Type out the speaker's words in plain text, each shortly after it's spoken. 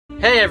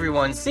Hey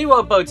everyone,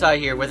 Cwheel Bowtie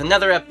here with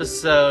another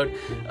episode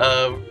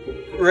of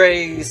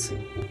Raze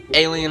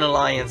Alien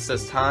Alliance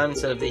this time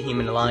instead of the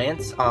Human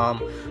Alliance.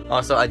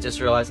 Also I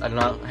just realized I do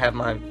not have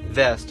my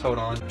vest. Hold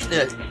on.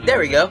 There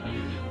we go.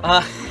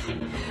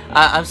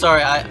 I'm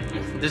sorry,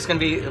 this is gonna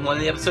be one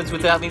of the episodes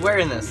without me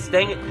wearing this.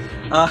 Dang it.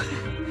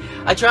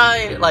 I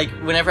try, like,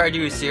 whenever I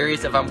do a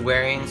series, if I'm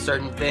wearing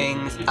certain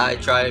things, I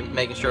try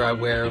making sure I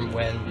wear them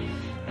when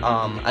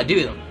I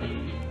do them.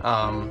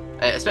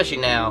 Especially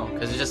now,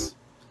 because it just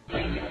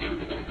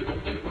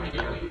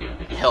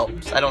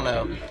helps. I don't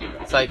know.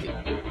 It's like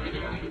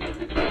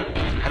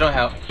I don't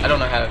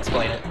know how to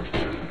explain it.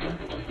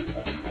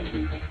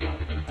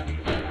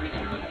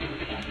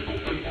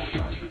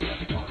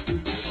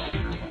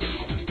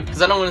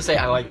 Because I don't want to say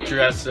I like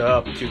dress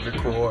up to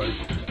record.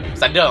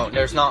 Because I don't.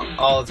 There's not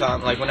all the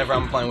time. Like whenever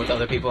I'm playing with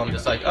other people, I'm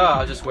just like, oh,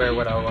 I'll just wear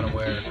what I want to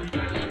wear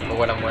or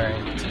what I'm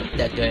wearing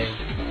that day.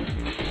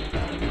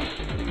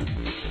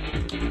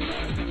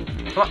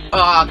 Come on.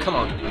 Ah, come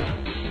on.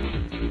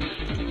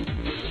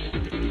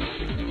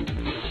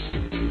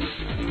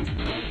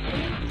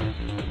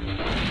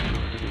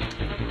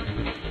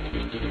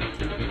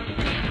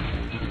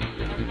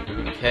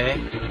 Okay.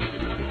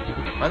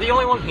 Am I the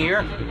only one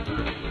here?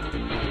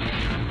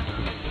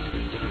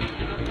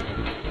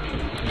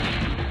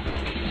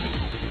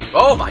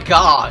 Oh my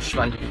gosh,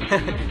 man.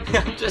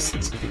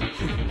 Just...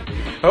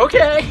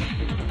 Okay.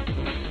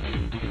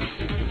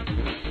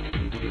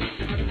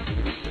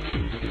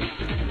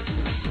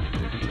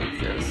 Take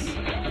this.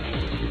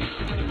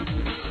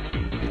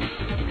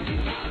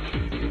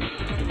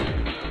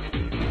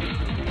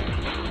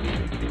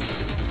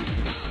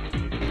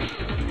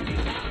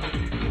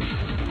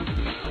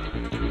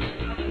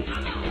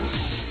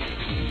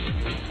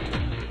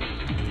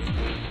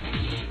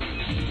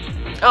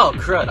 Oh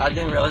crud, I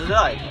didn't realize it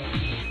died.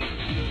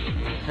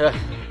 Well,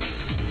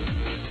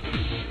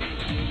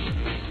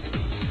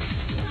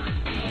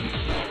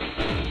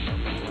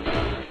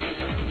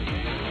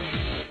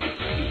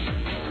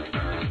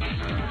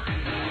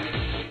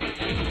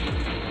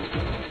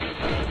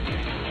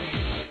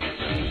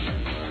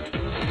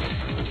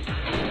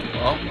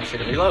 I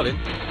should have reloaded.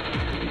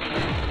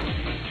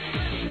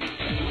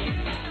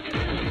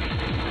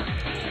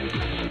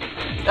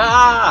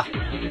 Ah!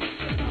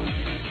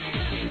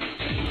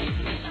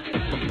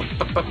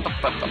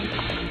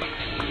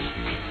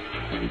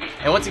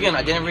 And once again,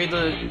 I didn't read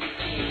the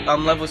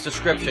level's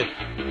description,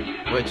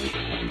 which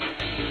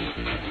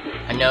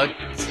I know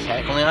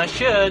technically I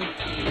should.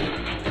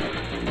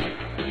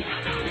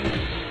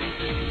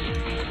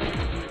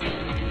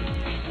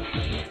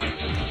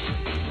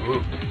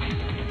 Ooh.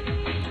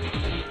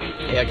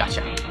 Yeah,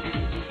 gotcha.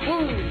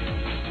 Woo.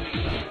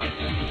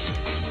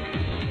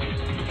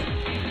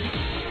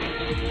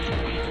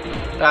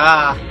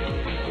 Ah.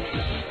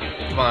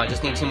 Come on, I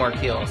just need 2 more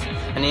kills.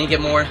 I need to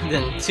get more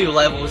than 2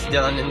 levels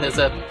done in this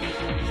episode.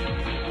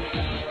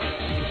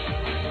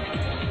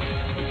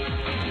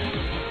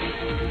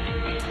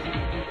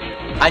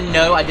 I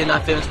know I did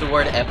not finish the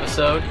word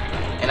episode,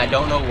 and I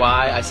don't know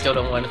why I still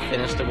don't want to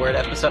finish the word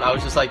episode. I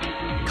was just like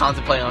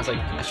contemplating, I was like,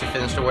 I should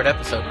finish the word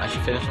episode. I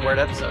should finish the word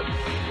episode.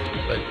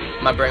 But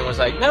my brain was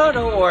like, no,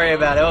 don't worry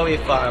about it, it'll be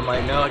fine. I'm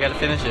like, no, I gotta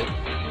finish it.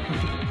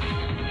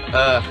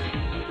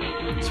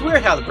 It's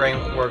weird how the brain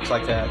works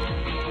like that.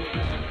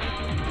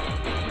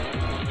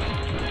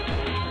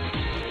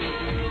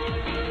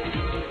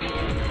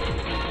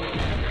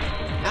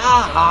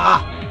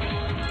 Ah!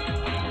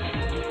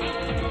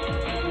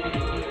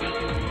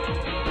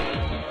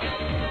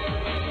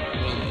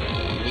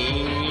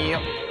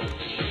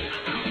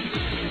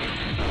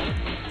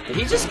 Did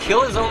he just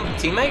kill his own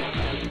teammate?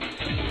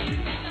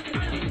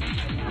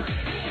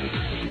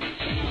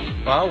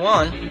 Well, I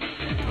won.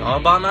 All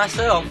by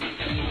myself.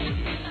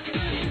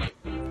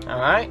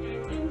 Alright.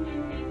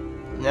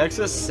 Next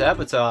is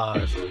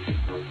sabotage.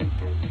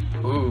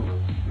 Ooh.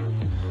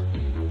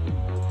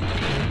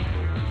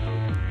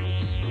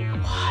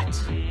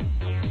 What?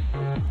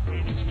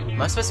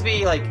 Am I supposed to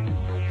be like...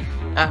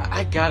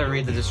 I gotta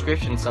read the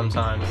description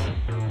sometimes.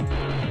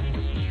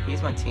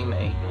 He's my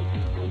teammate.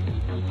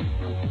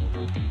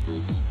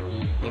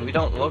 I mean, we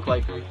don't look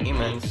like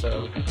humans,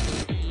 so...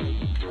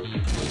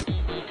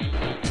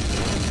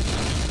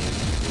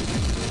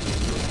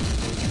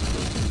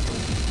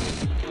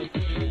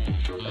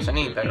 Gosh, I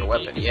need a better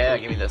weapon. Yeah,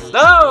 give me this.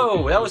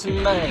 No! That was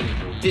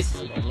mine. This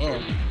is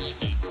mine.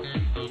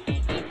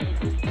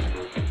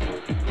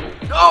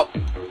 Oh!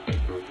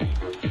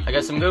 I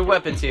got some good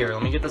weapons here.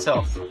 Let me get this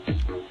health.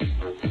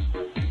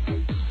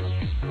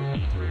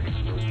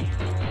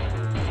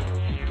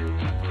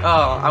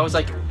 Oh, I was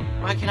like,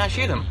 why can't I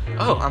shoot him?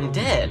 Oh, I'm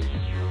dead.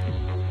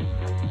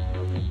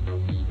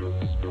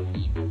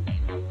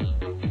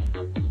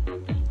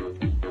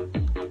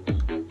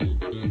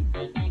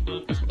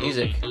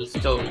 Music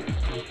still.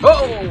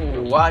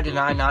 Oh, why did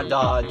I not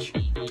dodge?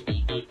 I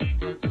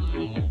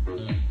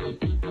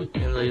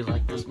really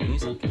like this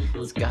music.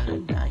 It's got a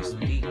nice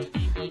beat.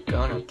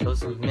 Gonna kill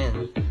some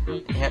men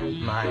at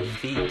my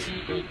feet.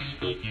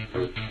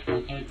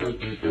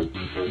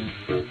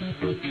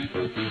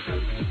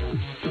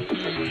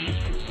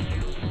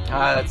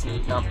 Ah, that's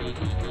no.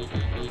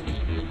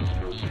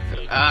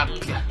 Ah.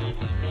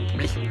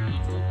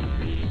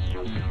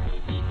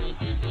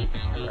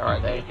 Where are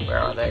they? Where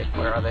are they?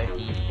 Where are they?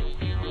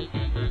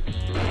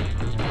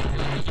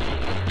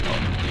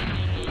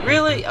 Oh.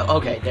 Really? Oh,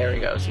 okay, there he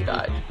goes. He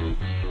died.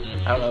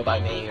 I don't know by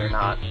me or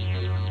not.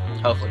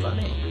 Hopefully by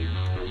me.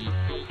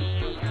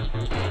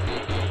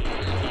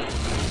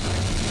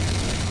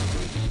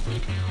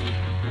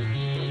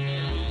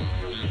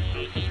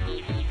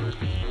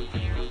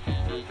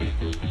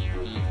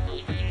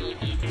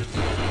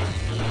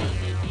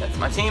 That's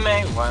my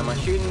teammate. Why am I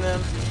shooting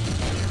them?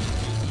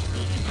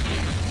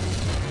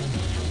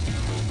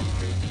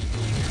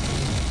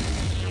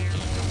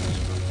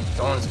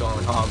 Someone's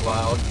going hog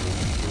wild.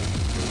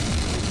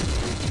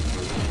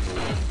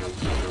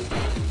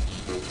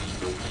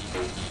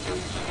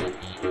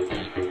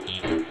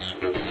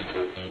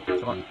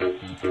 Come on.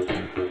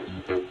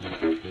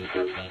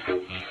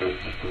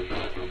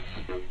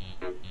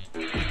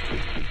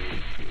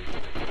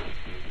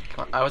 Come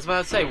on. I was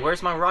about to say,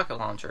 where's my rocket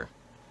launcher?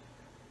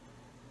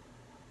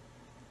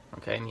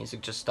 Okay,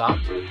 music just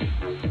stopped.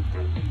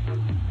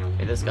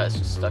 Okay, this guy's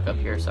just stuck up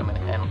here, so I'm gonna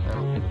handle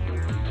him.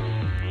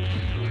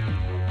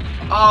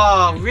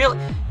 Oh, really?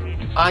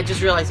 I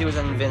just realized he was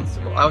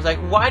invincible. I was like,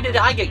 why did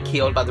I get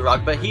killed by the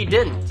rock, but he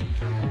didn't?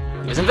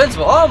 He was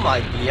invincible. Oh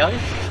my gosh.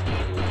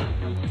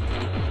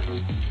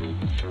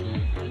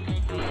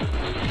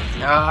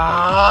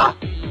 Ah!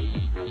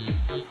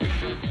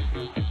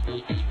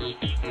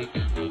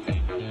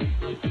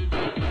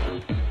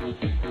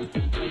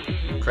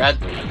 Crud.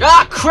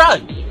 Ah,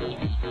 crud!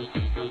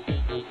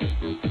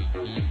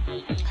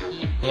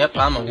 Yep,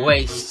 I'm a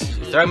waste.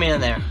 Throw me in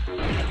there.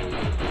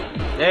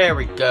 There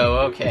we go,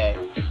 okay.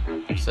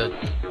 So...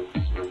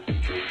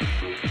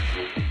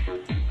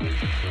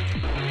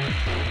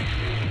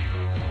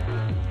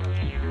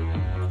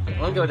 I'm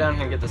gonna go down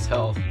here and get this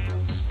health.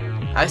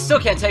 I still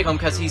can't take him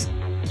because he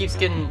keeps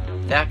getting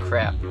that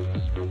crap.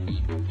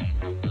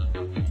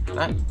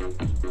 What?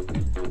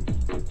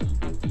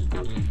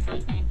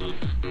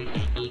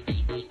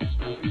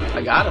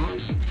 I got him.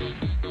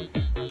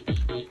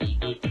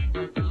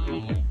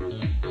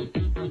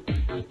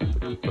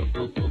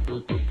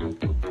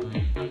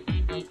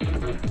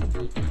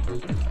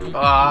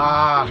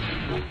 Ah!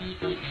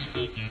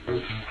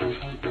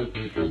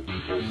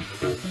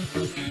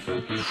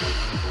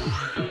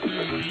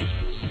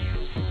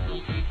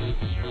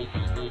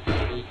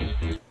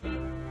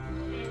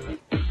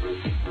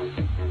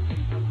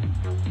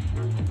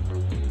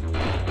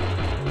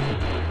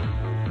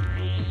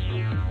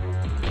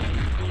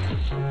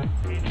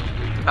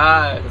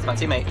 Ah, that's my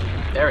teammate.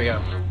 There we go.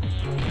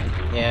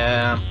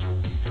 Yeah.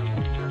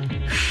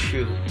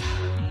 Shoot.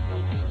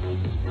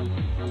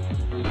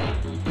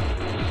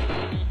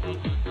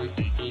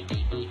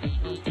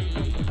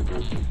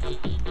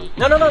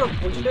 No, no, no!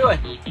 What you doing?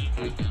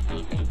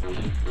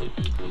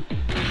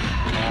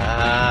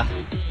 Ah.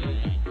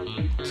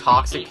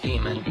 Toxic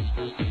demon.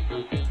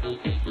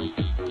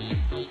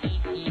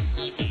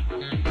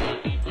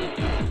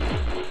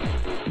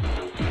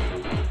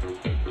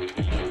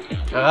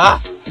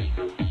 Ah!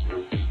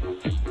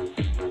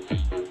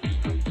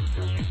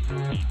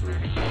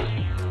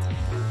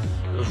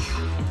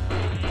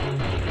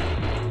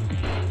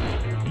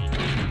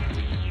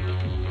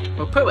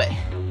 Oh, poo it.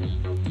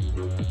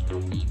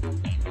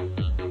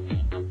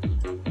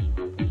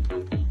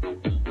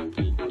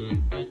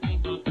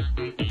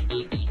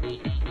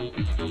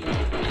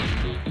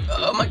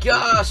 Oh my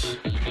gosh!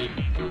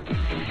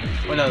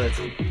 Well, no, that's...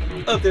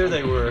 Oh, there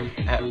they were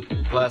at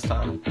last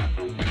time.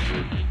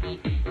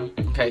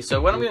 Okay, so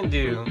what I'm gonna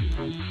do...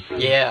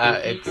 Yeah,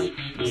 it's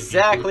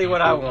exactly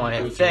what I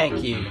wanted.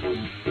 Thank you.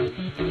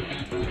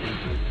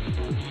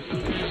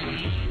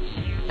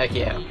 Heck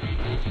yeah.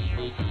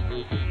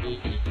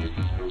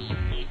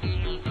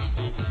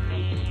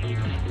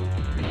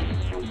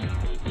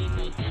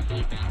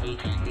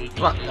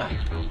 Come on.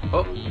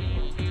 Oh.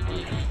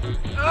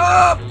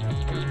 Oh!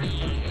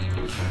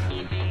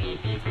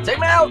 Take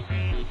him out!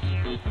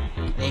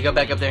 And you go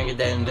back up there and get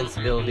that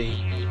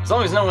invincibility. As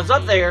long as no one's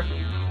up there,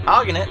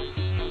 hogging it.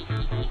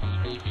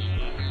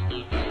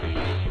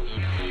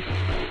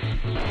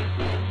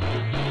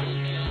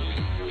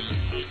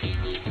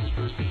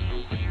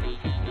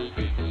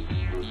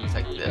 It's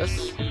like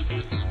this.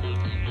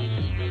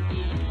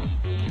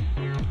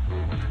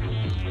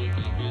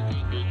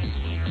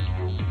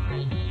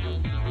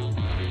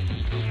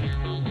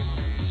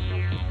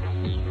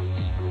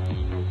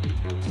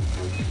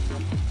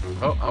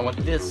 Oh, I want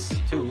this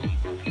too.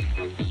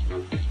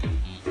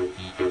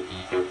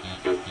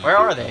 Where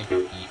are they?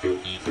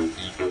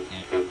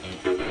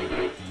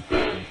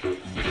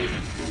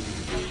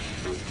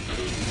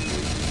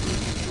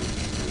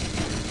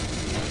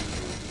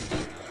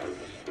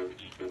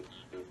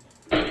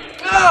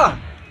 Ah!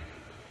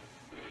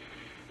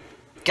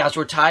 Gosh,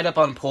 we're tied up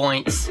on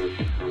points.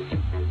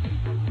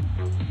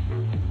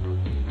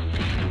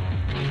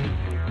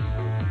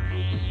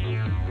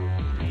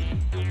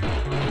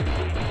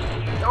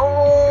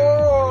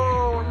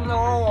 Oh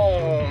no!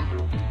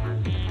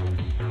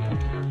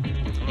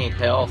 need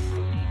health.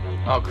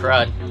 Oh,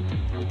 crud.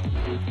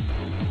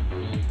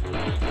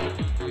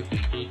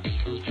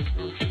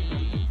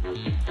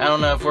 I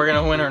don't know if we're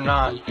gonna win or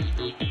not.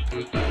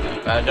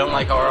 But I don't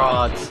like our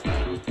odds.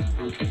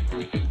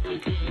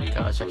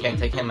 Gosh, I can't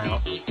take him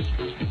out.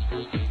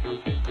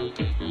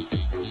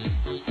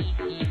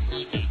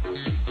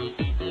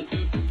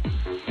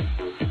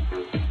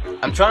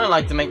 I'm trying to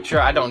like to make sure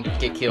I don't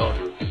get killed.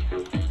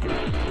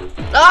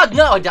 Ah,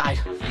 no, I died.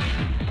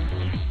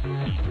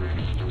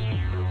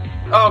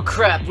 Oh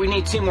crap, we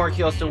need 2 more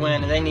kills to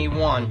win and they need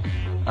 1.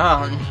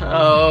 Oh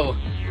no.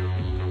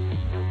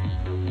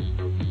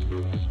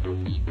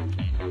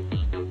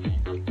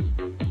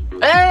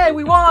 Hey,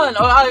 we won!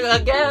 Oh, I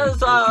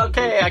guess,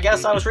 okay, I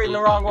guess I was reading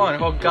the wrong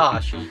one. Oh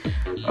gosh.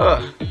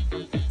 Ugh.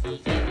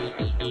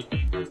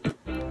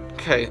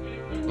 Okay,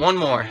 1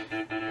 more.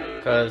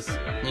 Because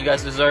you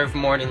guys deserve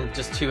more than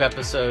just 2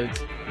 episodes.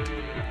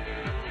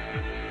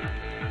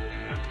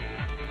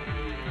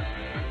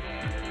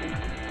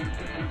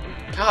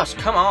 Gosh,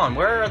 come on,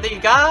 where are the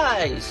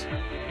guys?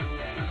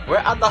 Where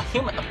are the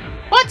human?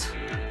 What?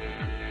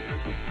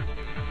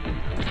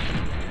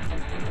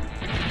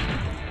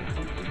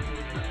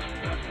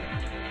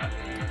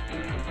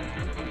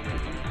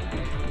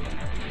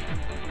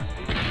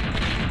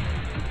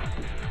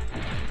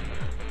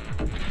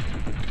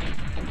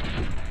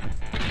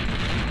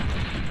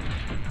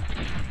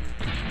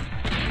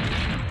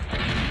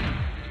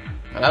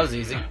 Well, that was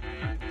easy.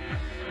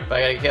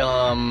 But I gotta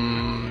kill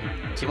him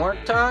 2 more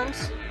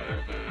times?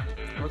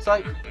 Looks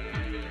like.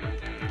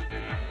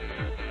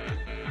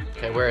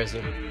 Okay, where is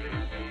he?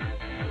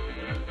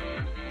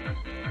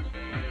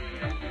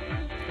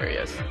 There he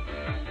is.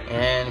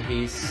 And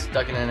he's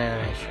stuck in an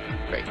animation.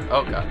 Great.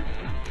 Oh god.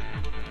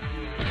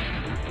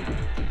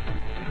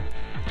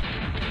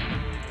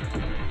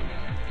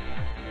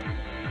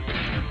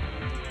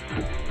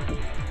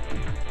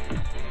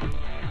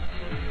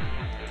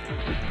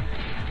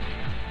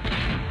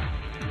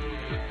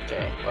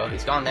 Okay, well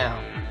he's gone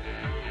now.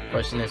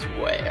 Question is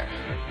where?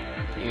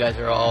 You guys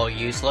are all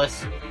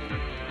useless.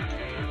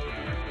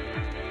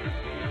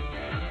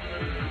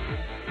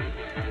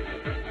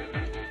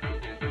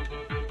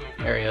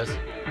 There he is.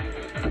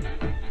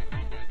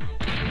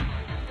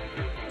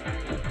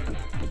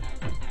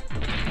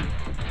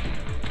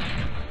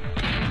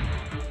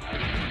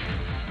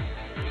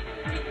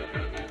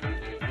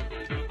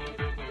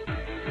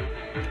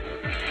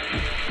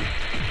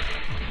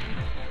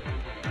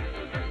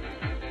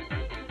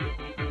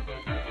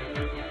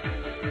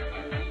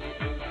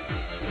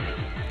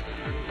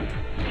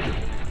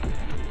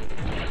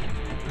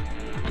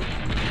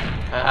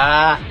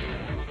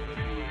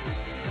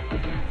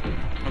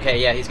 Okay,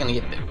 yeah, he's gonna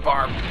get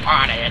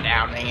bombarded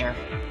down there.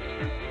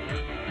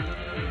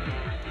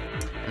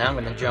 And I'm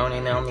gonna join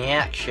in on the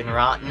action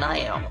right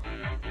now.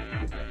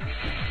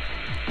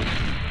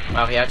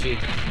 Wow, he actually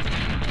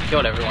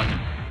killed everyone.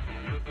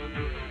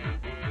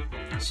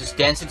 It's just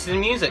dancing to the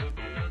music.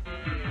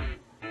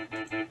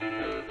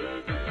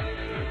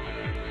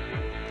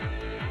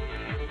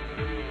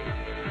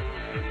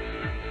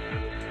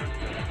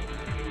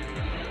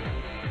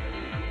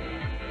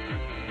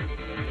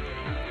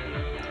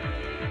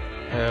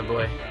 Oh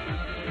boy.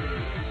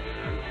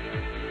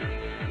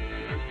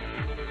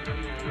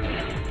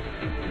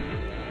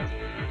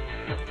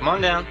 Come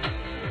on down.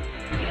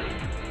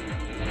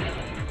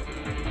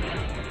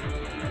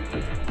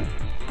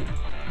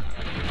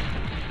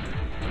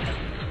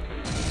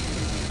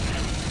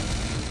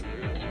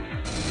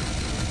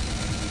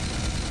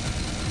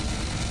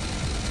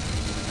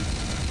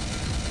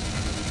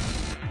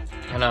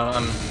 I know,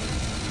 I'm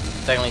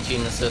technically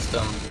cheating the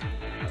system.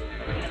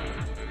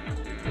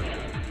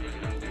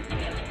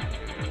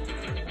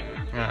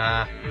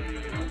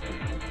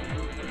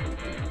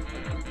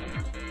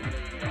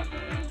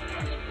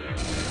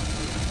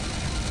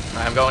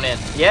 I'm going in.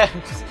 Yeah,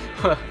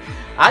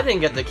 I didn't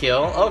get the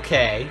kill.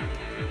 Okay.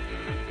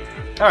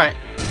 Alright.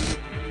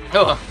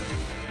 Oh.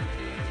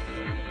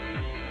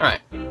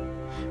 Alright.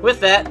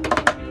 With that,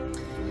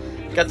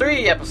 got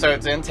 3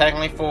 episodes in,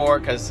 technically 4,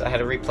 because I had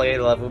to replay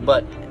the level,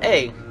 but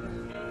hey,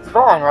 it's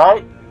fine,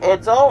 right?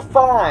 It's all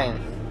fine.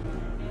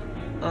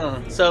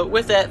 So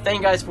with that, thank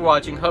you guys for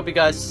watching. Hope you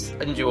guys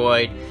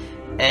enjoyed,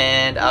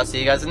 and I'll see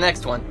you guys in the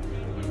next one.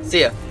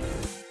 See ya.